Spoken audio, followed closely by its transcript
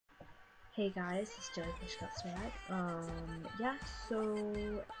Hey guys, it's JellyFishGotSwag. Yeah, so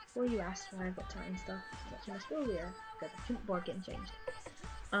before you asked why I've got time stuff, it's actually my school year, because I couldn't board getting changed.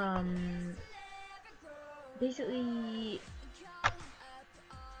 Basically,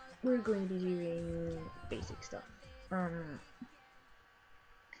 we're going to be doing basic stuff.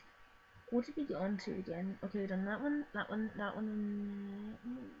 What did we get on to again? Okay, we've done that one, that one,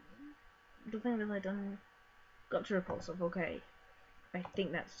 don't think I've really done, got to repulsive, okay. I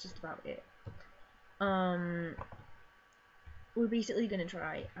think that's just about it. We're basically going to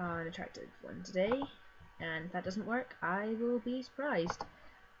try an attractive one today, and if that doesn't work, I will be surprised.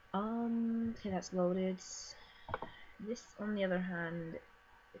 Okay, that's loaded. This, on the other hand,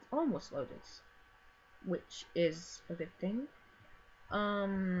 it's almost loaded, which is a good thing.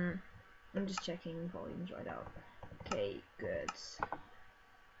 I'm just checking volumes right out. Okay, good.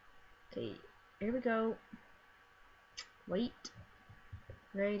 Okay, here we go. Wait.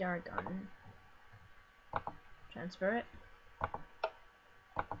 Radar gun. Transfer it.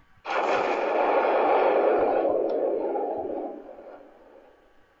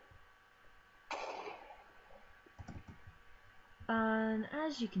 And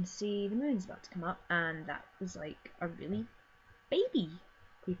as you can see, the moon's about to come up, and that was like a really baby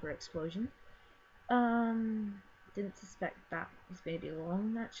creeper explosion. Didn't suspect that was going to be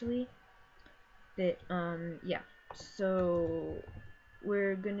long actually. But yeah. So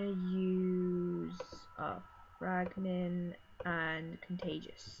we're gonna use Fragment and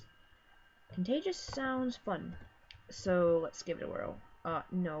Contagious. Contagious sounds fun, so let's give it a whirl.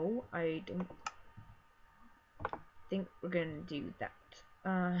 No, I don't think we're gonna do that.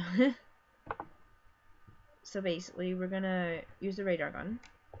 So basically, we're gonna use the radar gun.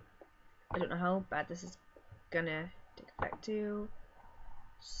 I don't know how bad this is gonna take effect to,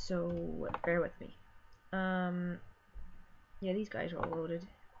 so bear with me. Yeah, these guys are all loaded.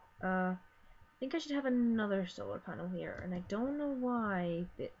 I think I should have another solar panel here, and I don't know why,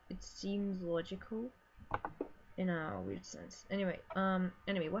 but it seems logical in a weird sense. Anyway,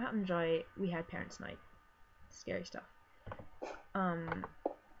 what happened, right? We had parents' night. Scary stuff.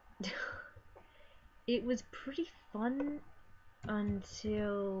 It was pretty fun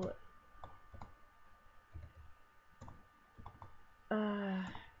until what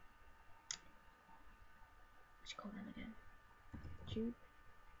you call them again? Jude?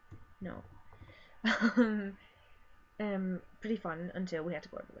 No. Pretty fun until we had to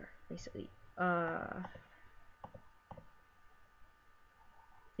go everywhere, basically.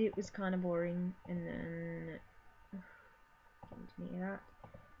 It was kind of boring, and then don't need any of that.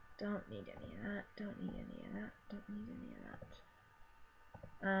 Don't need any of that. Don't need any of that. Don't need any of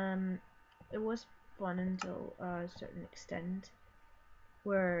that. It was fun until a certain extent,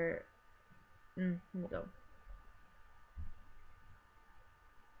 where here we go.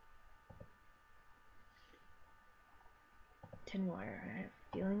 Tin wire. I have a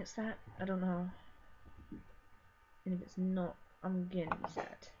feeling it's that. I don't know. And if it's not, I'm gonna be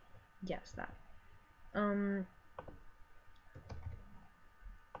sad. Yes, that.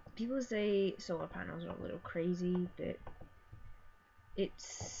 People say solar panels are a little crazy, but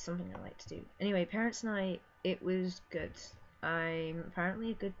it's something I like to do. Anyway, parents' night, it was good. I'm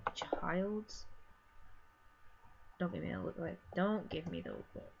apparently a good child. Don't give me the look like. Don't give me the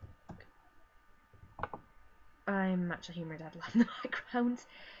look. I'm actually hearing my dad laugh in the background.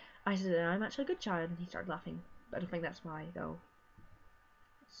 I said I'm actually a good child, and he started laughing. But I don't think that's why though.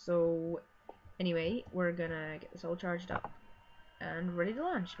 So anyway, we're gonna get this all charged up and ready to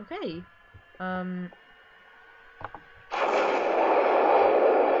launch. Okay. I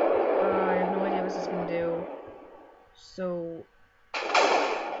have no idea what this is gonna do. So,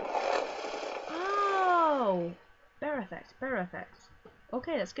 oh, bear effect, bear effect.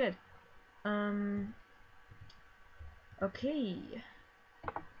 Okay, that's good. Okay.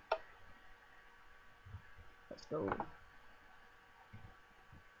 Let's go.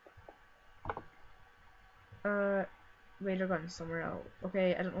 Radar gun somewhere else.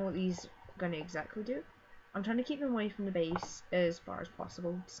 Okay, I don't know what these gonna exactly do. I'm trying to keep them away from the base as far as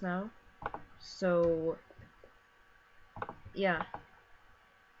possible just now. So, yeah.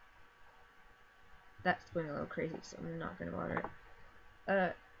 That's going a little crazy, so I'm not gonna bother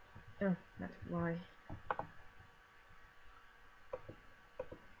it. Oh, that's why.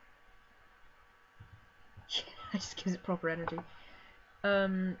 I just gives it proper energy.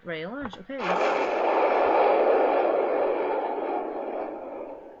 Ready to launch, okay.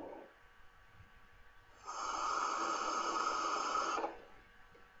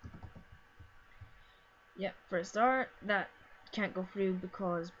 Yep, for a start, that can't go through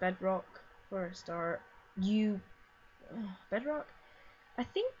because Bedrock, for a start, Bedrock? I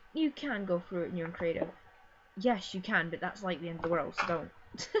think You can go through it in your own creative. Yes, you can, but that's like the end of the world, so don't.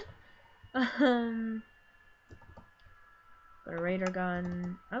 Got a radar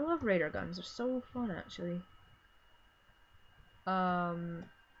gun. I love radar guns. They're so fun, actually.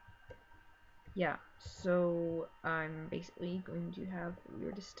 Yeah. So I'm basically going to have the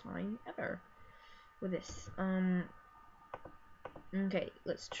weirdest time ever with this. Okay,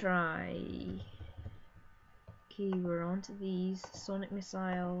 let's try. Okay, we're on to these. Sonic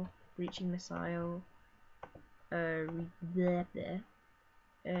missile, breaching missile, blah, blah,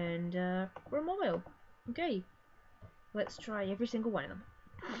 and we're mobile. Okay, let's try every single one of them.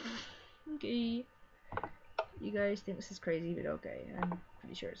 Okay. You guys think this is crazy, but okay. I'm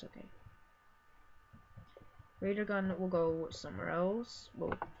pretty sure it's okay. Radar gun will go somewhere else.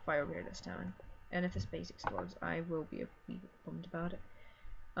 We'll fire over here this time. And if the space explodes, I will be a wee bit bummed about it.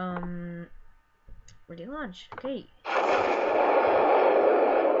 Ready to launch. Okay.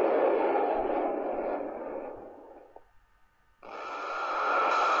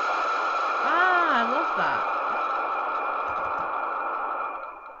 Ah, I love that.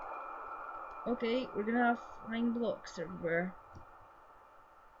 Okay, we're gonna have flying blocks everywhere.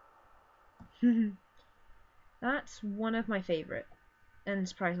 That's one of my favorite, and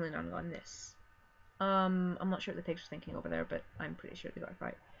surprisingly none got this. I'm not sure what the pigs were thinking over there, but I'm pretty sure they got it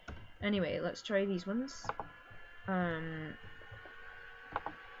right. Anyway, let's try these ones. I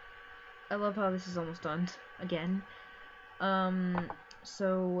love how this is almost done again.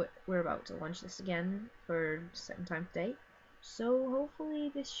 So we're about to launch this again for the second time today. So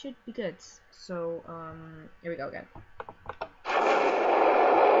hopefully this should be good. So here we go again.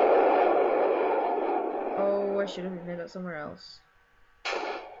 Oh, I should have made that somewhere else.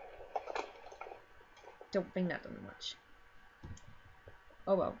 Don't think that done much.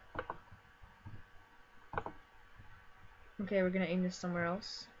 Oh well. Okay, we're gonna aim this somewhere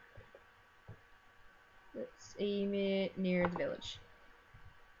else. Let's aim it near the village.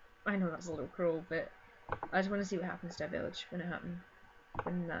 I know that's a little cruel, but I just want to see what happens to that village when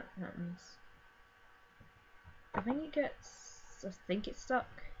that happens. I think it gets. I think it's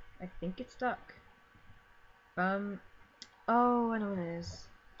stuck. I think it's stuck. Oh, I know what it is.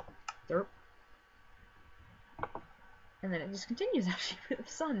 Derp. And then it just continues actually with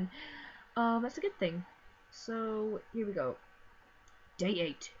the sun. That's a good thing. So here we go. Day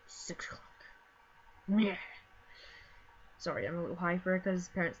 8, 6 o'clock. Yeah. Sorry, I'm a little hyper because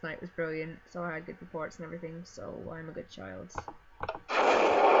Parents' Night was brilliant, so I had good reports and everything, so I'm a good child.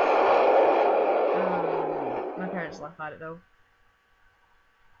 My parents laugh at it though.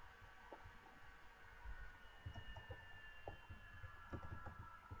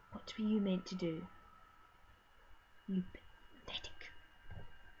 What were you meant to do? You pathetic.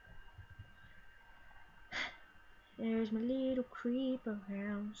 There's my little creeper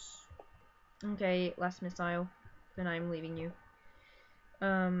house. Okay, last missile. Then I'm leaving you.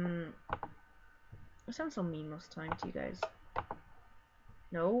 I sound so mean most of the time to you guys.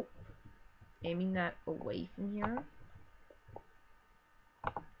 Nope. Aiming that away from here.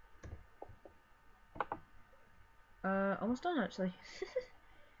 Almost done actually.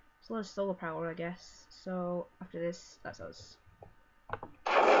 It's a lot of solar power, I guess. So after this, that's us.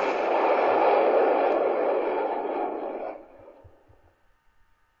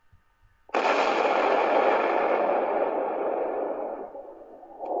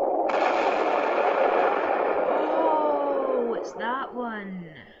 Oh, it's that one.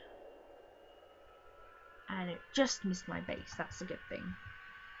 And it just missed my base. That's a good thing,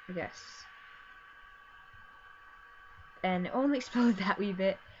 I guess. And it only exploded that wee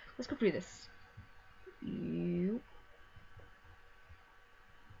bit. Let's go through this.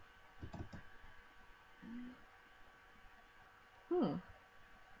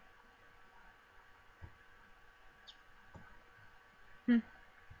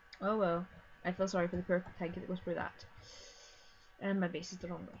 Oh well. I feel sorry for the poor Tekkit that goes through that. And my base is the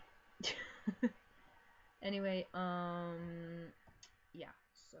wrong way. Anyway, yeah,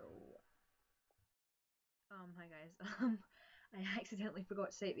 so hi guys. I accidentally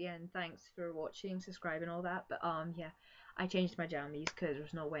forgot to say at the end, thanks for watching, subscribe and all that, but yeah, I changed my jammies because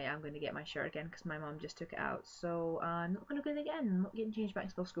there's no way I'm going to get my shirt again because my mom just took it out, so I'm not going to get it again. I'm not getting changed back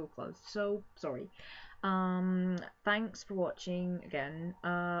until school closed, so sorry. Thanks for watching again.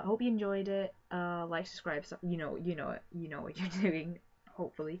 Hope you enjoyed it. Like, subscribe, so you know what you're doing,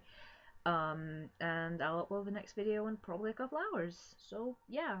 hopefully. And I'll upload the next video in probably a couple hours. So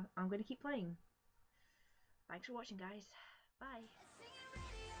yeah, I'm gonna keep playing. Thanks for watching, guys. Bye.